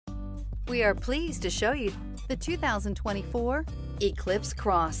We are pleased to show you the 2024 Eclipse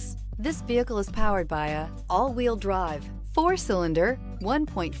Cross. This vehicle is powered by a all-wheel drive, 4-cylinder,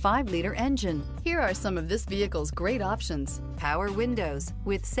 1.5-liter engine. Here are some of this vehicle's great options: power windows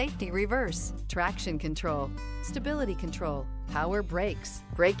with safety reverse, traction control, stability control, power brakes,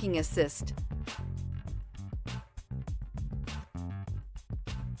 braking assist.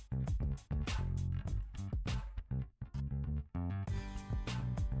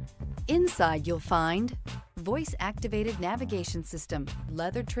 Inside you'll find voice-activated navigation system,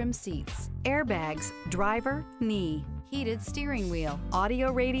 leather trim seats, airbags, driver, knee, heated steering wheel,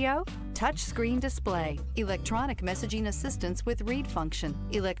 audio radio, touchscreen display, electronic messaging assistance with read function,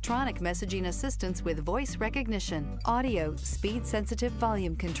 electronic messaging assistance with voice recognition, audio, speed-sensitive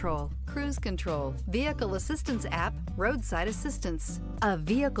volume control, cruise control, vehicle assistance app, roadside assistance. A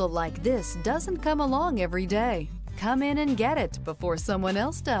vehicle like this doesn't come along every day. Come in and get it before someone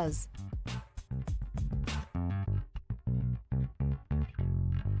else does.